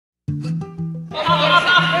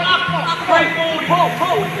straight forward. Pull.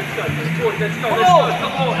 Let's go.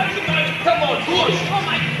 Come on, push.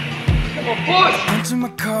 Come on, push. Enter my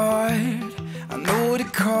card, I know what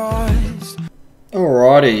it costs.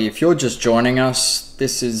 Alrighty, if you're just joining us,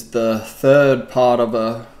 this is the third and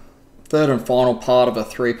final part of a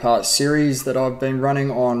three-part series that I've been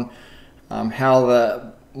running on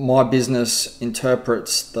how my business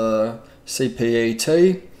interprets the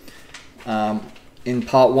CPET. In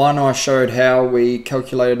part one, I showed how we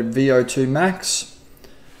calculated VO2 Max.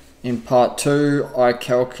 In part two, I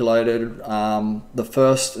calculated the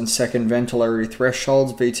first and second ventilatory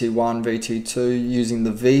thresholds, VT1, VT2, using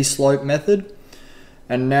the V-slope method.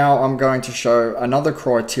 And now I'm going to show another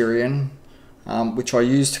criterion which I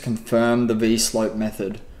use to confirm the V-slope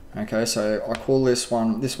method. Okay, so I call this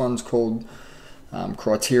one's called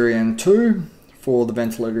criterion 2 for the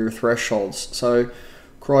ventilatory thresholds. So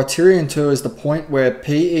criterion 2 is the point where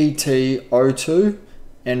PET-O2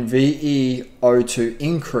 and VE-O2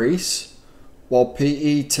 increase, while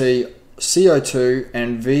PET-CO2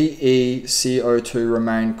 and VE-CO2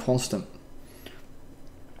 remain constant.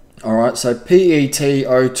 Alright, so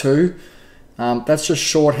PET-O2, that's just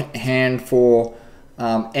shorthand for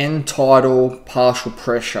end-tidal partial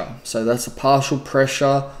pressure. So that's the partial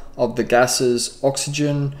pressure of the gases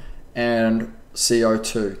oxygen and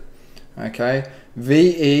CO2. Okay,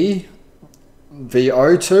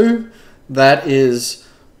 VO2, that is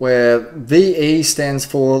where VE stands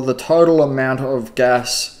for the total amount of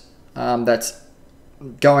gas that's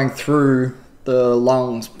going through the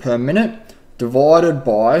lungs per minute, divided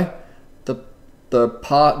by the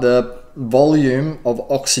volume of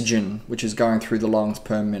oxygen which is going through the lungs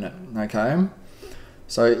per minute. Okay,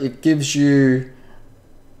 so it gives you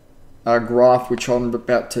a graph which I'm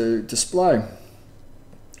about to display,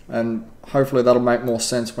 and hopefully that'll make more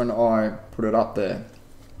sense when I put it up there.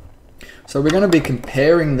 So we're going to be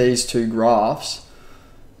comparing these two graphs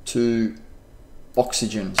to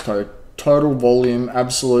oxygen, so total volume,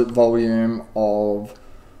 absolute volume of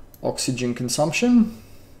oxygen consumption.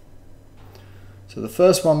 So the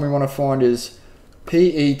first one we want to find is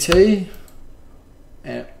PET-O2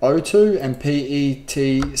 and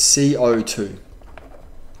PET-CO2.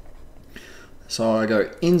 So I go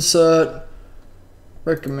insert,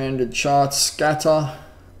 recommended charts, scatter.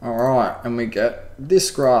 Alright, and we get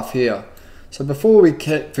this graph here. So before we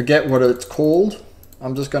forget what it's called,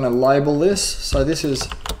 I'm just going to label this. So this is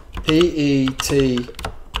PET-O2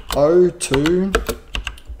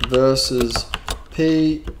 versus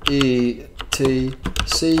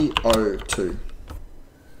PET-CO2.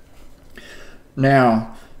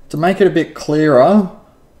 Now, to make it a bit clearer,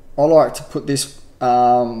 I like to put this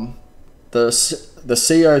the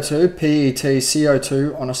CO2,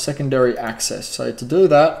 PET-CO2 on a secondary axis. So to do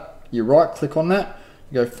that, you right click on that,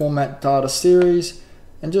 you go format data series,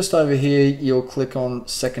 and just over here you'll click on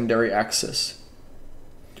secondary axis.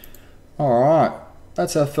 Alright,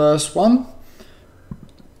 that's our first one.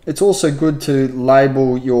 It's also good to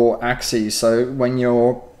label your axes, so when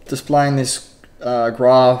you're displaying this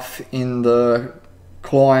graph in the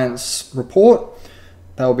client's report,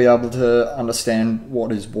 they'll be able to understand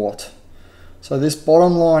what is what. So this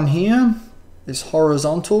bottom line here is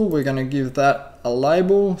horizontal. We're going to give that a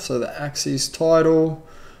label. So the axis title,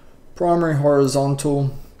 primary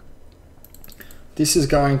horizontal. This is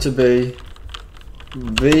going to be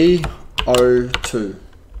VO2.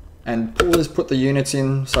 And always put the units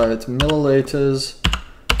in, so it's milliliters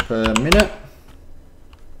per minute.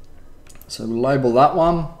 So we'll label that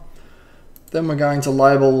one. Then we're going to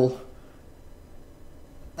label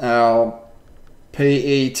our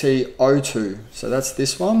PET-O2. So that's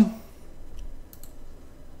this one.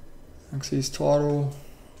 Axis title,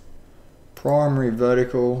 primary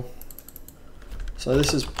vertical. So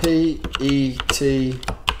this is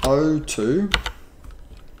PET-O2.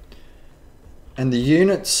 And the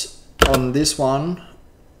units on this one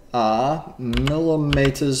are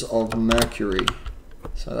millimeters of mercury.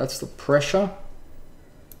 So that's the pressure.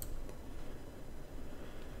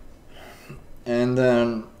 And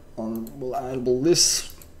then we'll label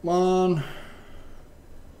this one.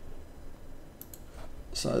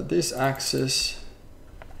 So this axis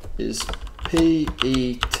is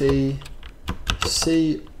PET-CO2.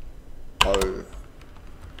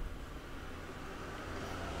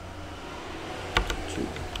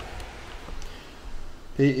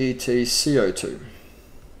 PET-CO2,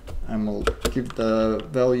 and we'll give the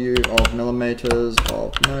value of millimeters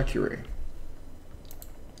of mercury.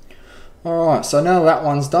 Alright, so now that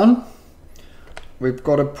one's done, we've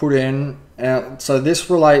got to put in so this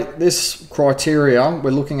criteria,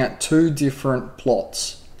 we're looking at two different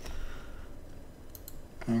plots.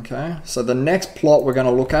 Okay, so the next plot we're going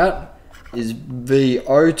to look at is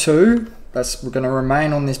VO2. That's going to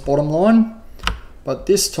remain on this bottom line, but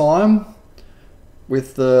this time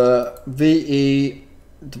with the VE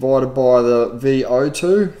divided by the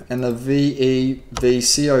VO2 and the VE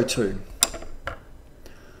VCO2.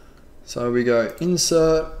 So we go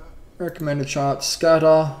insert, recommended chart,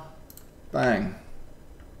 scatter, bang.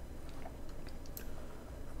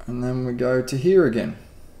 And then we go to here again.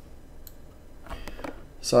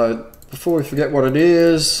 So before we forget what it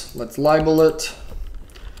is, let's label it.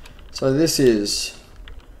 So this is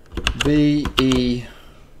VEO2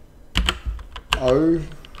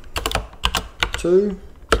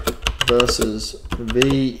 versus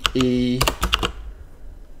VCO2.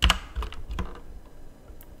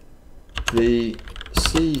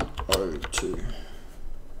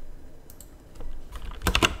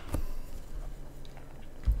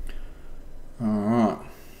 Alright.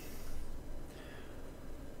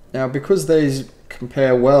 Now because these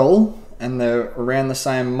compare well and they're around the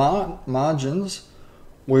same margins,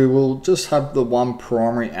 we will just have the one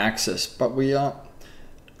primary axis, but we are,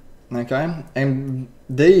 okay, and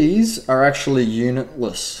these are actually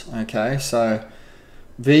unitless, okay, so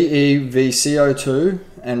VE VCO2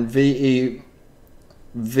 and VE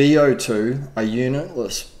VO2 are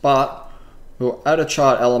unitless, but we'll add a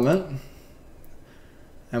chart element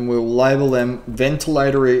and we'll label them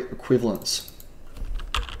ventilatory equivalents.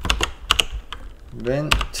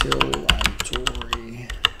 Ventilatory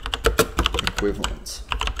equivalents.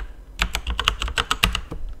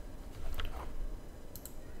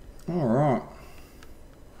 All right.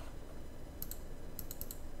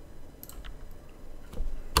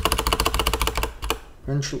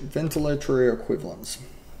 Ventilatory equivalents.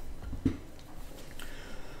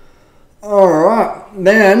 All right,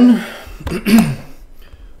 then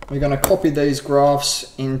we're going to copy these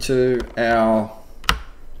graphs into our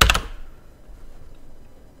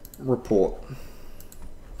report.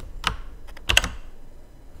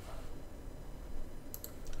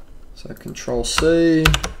 So Control C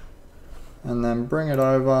and then bring it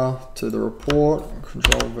over to the report,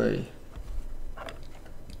 Control V.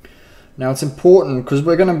 Now it's important because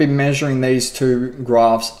we're going to be measuring these two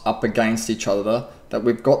graphs up against each other that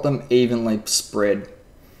we've got them evenly spread.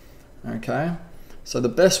 Okay, so the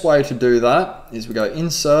best way to do that is we go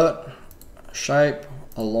insert, shape,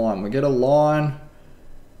 align. We get a line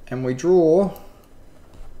and we draw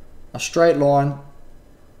a straight line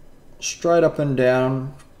straight up and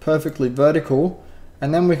down, perfectly vertical,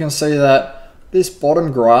 and then we can see that this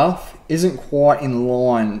bottom graph isn't quite in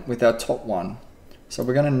line with our top one. So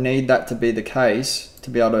we're going to need that to be the case to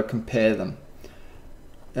be able to compare them.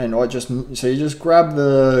 And so you just grab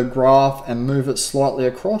the graph and move it slightly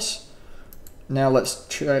across. Now let's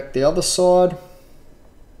check the other side,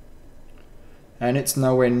 and it's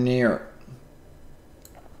nowhere near it.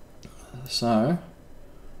 So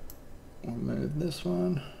we'll move this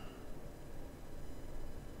one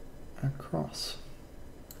across.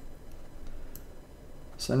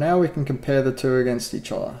 So now we can compare the two against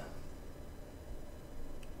each other.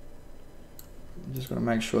 Just got to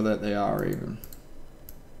make sure that they are even.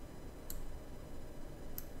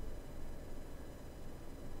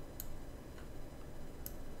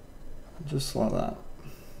 Just like that.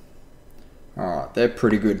 Alright, they're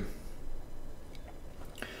pretty good.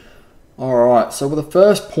 Alright, so the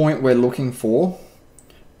first point we're looking for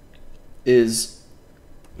is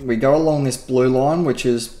we go along this blue line, which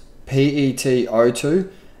is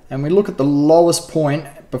PETO2, and we look at the lowest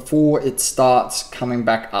point before it starts coming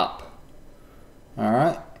back up.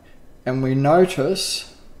 Alright, and we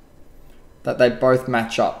notice that they both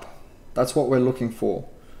match up. That's what we're looking for.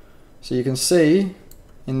 So you can see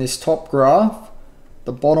in this top graph,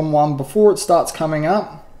 the bottom one before it starts coming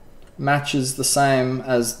up matches the same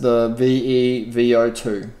as the VE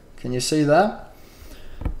VO2. Can you see that?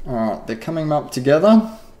 Alright, they're coming up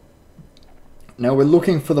together. Now we're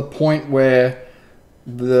looking for the point where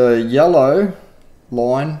the yellow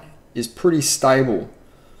line is pretty stable.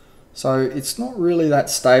 So it's not really that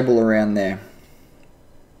stable around there.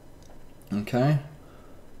 Okay,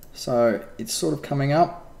 so it's sort of coming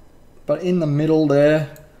up, but in the middle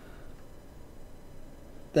there,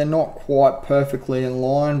 they're not quite perfectly in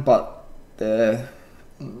line, but they're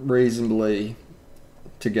reasonably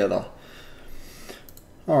together.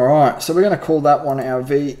 Alright, so we're going to call that one our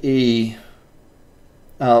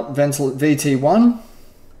VT1,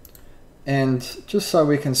 and just so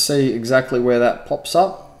we can see exactly where that pops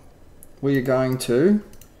up, we are going to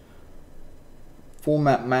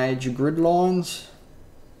format major grid lines,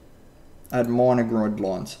 add minor grid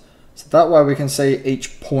lines. So that way we can see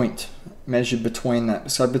each point measured between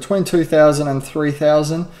that. So between 2000 and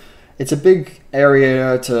 3000, it's a big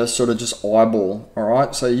area to sort of just eyeball, all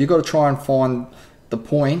right? So you got to try and find the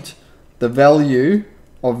point, the value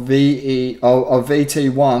of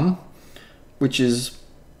VT1, which is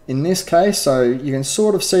in this case, so you can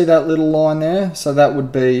sort of see that little line there. So that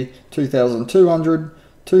would be 2,200,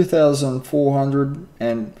 2,400,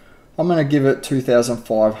 and I'm going to give it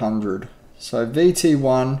 2,500. So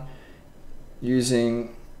VT1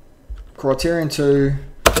 using criterion 2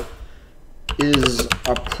 is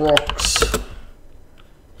approx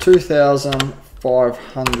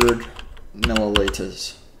 2,500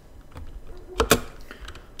 milliliters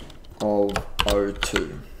of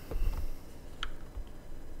O2.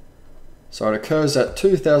 So it occurs at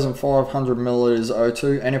 2,500 milliliters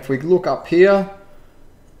O2, and if we look up here,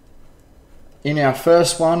 in our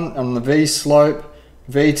first one on the V slope,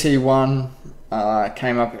 VT1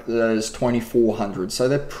 came up as 2,400, so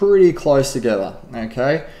they're pretty close together,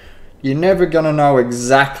 okay? You're never going to know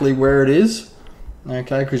exactly where it is,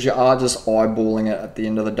 okay, because you are just eyeballing it at the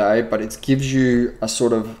end of the day, but it gives you a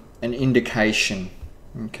sort of an indication,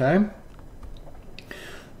 okay?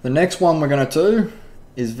 The next one we're going to do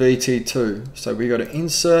is VT2. So we got to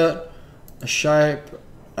insert a shape,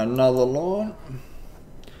 another line,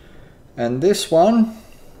 and this one,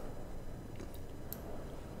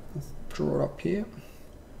 let's draw it up here.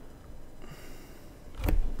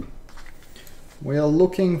 We are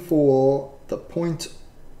looking for the point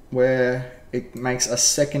where it makes a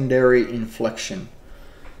secondary inflection.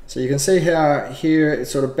 So you can see how here it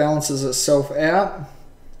sort of balances itself out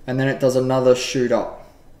and then it does another shoot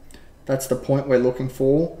up. That's the point we're looking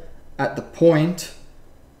for, at the point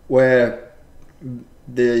where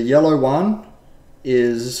the yellow one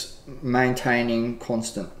is maintaining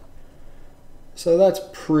constant. So that's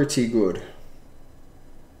pretty good.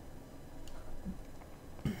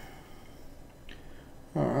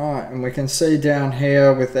 Alright, and we can see down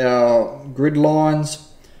here with our grid lines,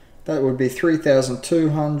 that would be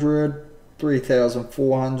 3,200,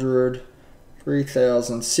 3,400,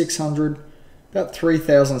 3,600, about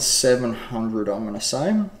 3,700 I'm going to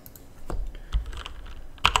say.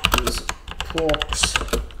 Is approx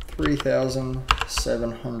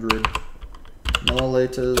 3,700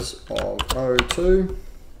 milliliters of O2.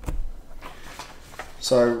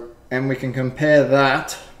 So, and we can compare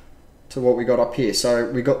that to what we got up here.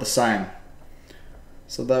 So we got the same.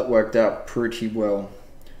 So that worked out pretty well.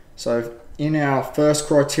 So in our first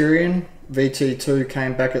criterion, VT2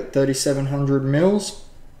 came back at 3,700 mils.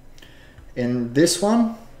 In this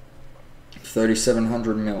one,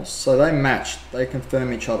 3,700 mils. So they matched, they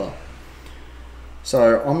confirm each other.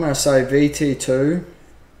 So I'm going to say VT2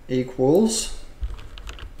 equals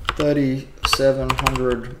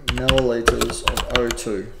 3,700 milliliters of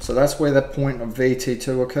O2. So that's where the point of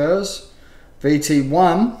VT2 occurs.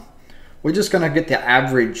 VT1, we're just going to get the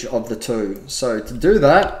average of the two. So to do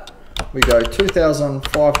that, we go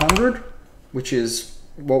 2,500, which is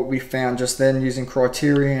what we found just then using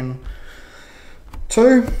criterion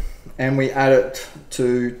 2, and we add it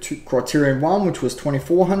to criterion 1, which was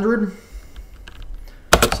 2,400.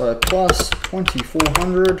 So plus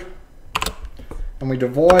 2,400, and we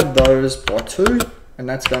divide those by 2, and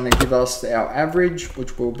that's going to give us our average,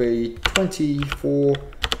 which will be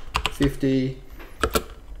 2,450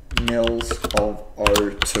 mils of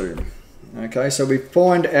O2. Okay, so we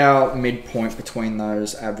find our midpoint between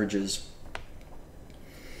those averages.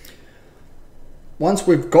 Once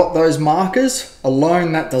we've got those markers,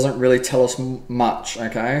 alone that doesn't really tell us much,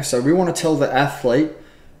 okay? So we want to tell the athlete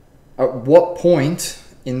at what point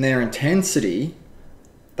in their intensity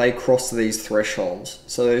they cross these thresholds.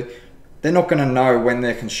 So they're not going to know when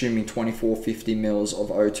they're consuming 2,450 mils of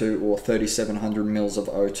O2 or 3,700 mils of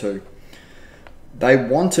O2. They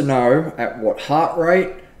want to know at what heart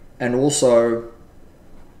rate and also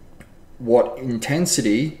what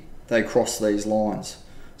intensity they cross these lines.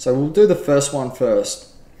 So we'll do the first one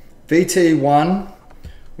first. VT1,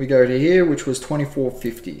 we go to here, which was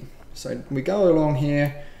 2,450. So we go along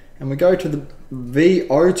here and we go to the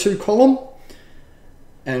VO2 column,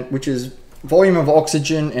 and which is volume of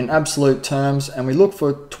oxygen in absolute terms, and we look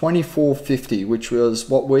for 2,450, which was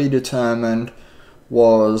what we determined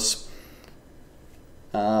was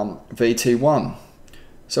VT1.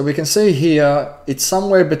 So we can see here it's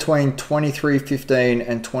somewhere between 2315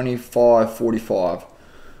 and 2545.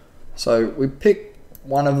 So we pick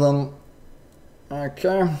one of them,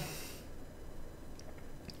 okay,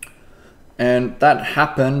 and that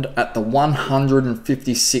happened at the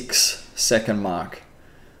 156 second mark.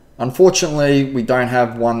 Unfortunately, we don't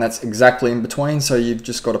have one that's exactly in between, so you've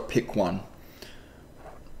just got to pick one.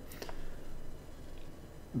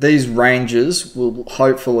 These ranges will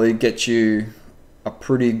hopefully get you a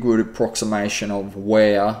pretty good approximation of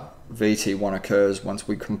where VT1 occurs once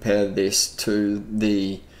we compare this to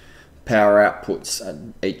the power outputs at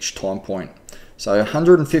each time point. So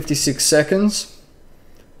 156 seconds,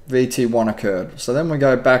 VT1 occurred. So then we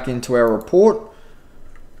go back into our report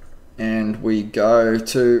and we go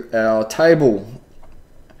to our table.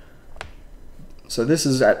 So this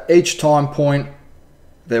is at each time point,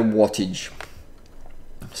 their wattage.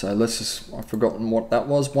 So let's just, I've forgotten what that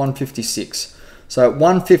was, 156. So at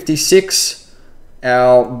 156,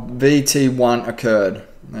 our VT1 occurred.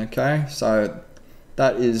 Okay, so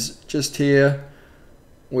that is just here,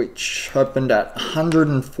 which happened at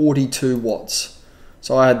 142 watts.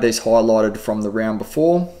 So I had these highlighted from the round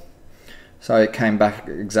before. So it came back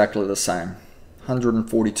exactly the same,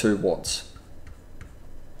 142 watts.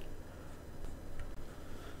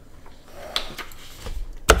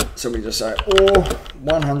 So we just say, or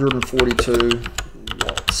 142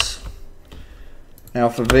 watts. Now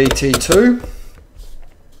for VT2,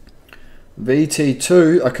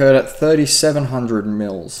 VT2 occurred at 3700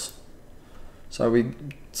 mils. So we,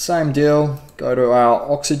 same deal, go to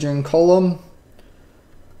our oxygen column,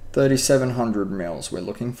 3700 mils we're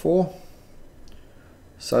looking for.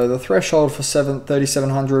 So the threshold for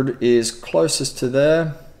 3700 is closest to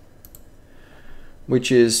there,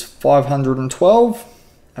 which is 512.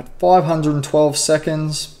 At 512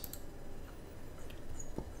 seconds,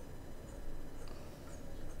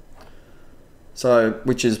 so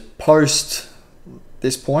which is post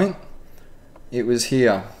this point, it was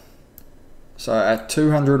here. So at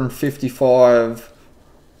 255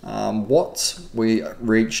 watts, we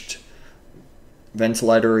reached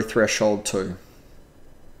ventilatory threshold 2.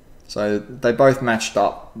 So they both matched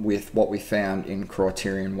up with what we found in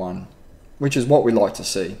criterion 1, which is what we like to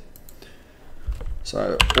see.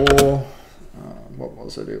 So, or, what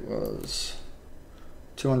was it? It was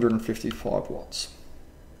 255 watts.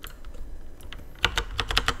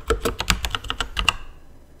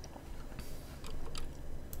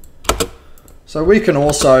 So we can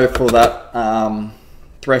also, for that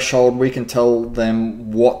threshold, we can tell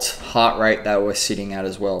them what heart rate they were sitting at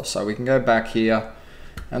as well. So we can go back here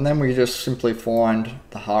and then we just simply find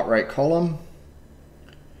the heart rate column.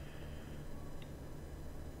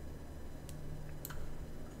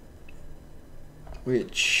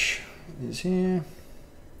 Which is here,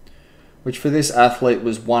 which for this athlete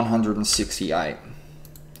was 168.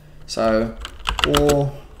 So,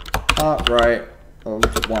 or heart rate of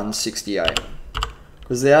 168.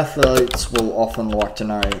 Because the athletes will often like to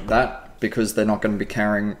know that, because they're not going to be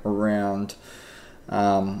carrying around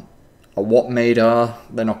a watt meter.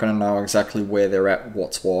 They're not going to know exactly where they're at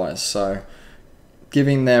watts wise. So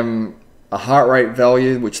giving them a heart rate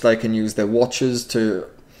value, which they can use their watches to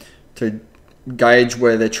gauge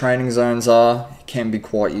where their training zones are, can be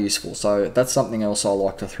quite useful. So that's something else I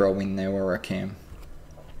like to throw in there where I can.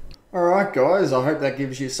 Alright guys, I hope that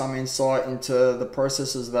gives you some insight into the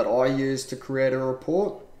processes that I use to create a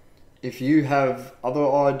report. If you have other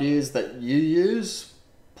ideas that you use,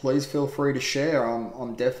 please feel free to share.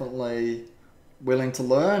 I'm definitely willing to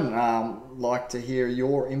learn, like to hear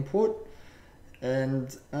your input.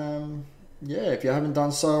 And yeah, if you haven't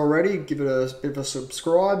done so already, give it a bit of a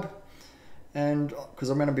subscribe. And because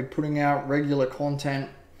I'm going to be putting out regular content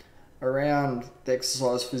around the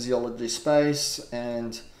exercise physiology space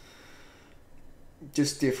and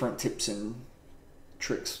just different tips and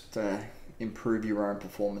tricks to improve your own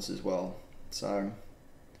performance as well. So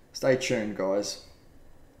stay tuned guys.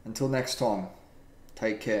 Until next time,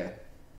 take care.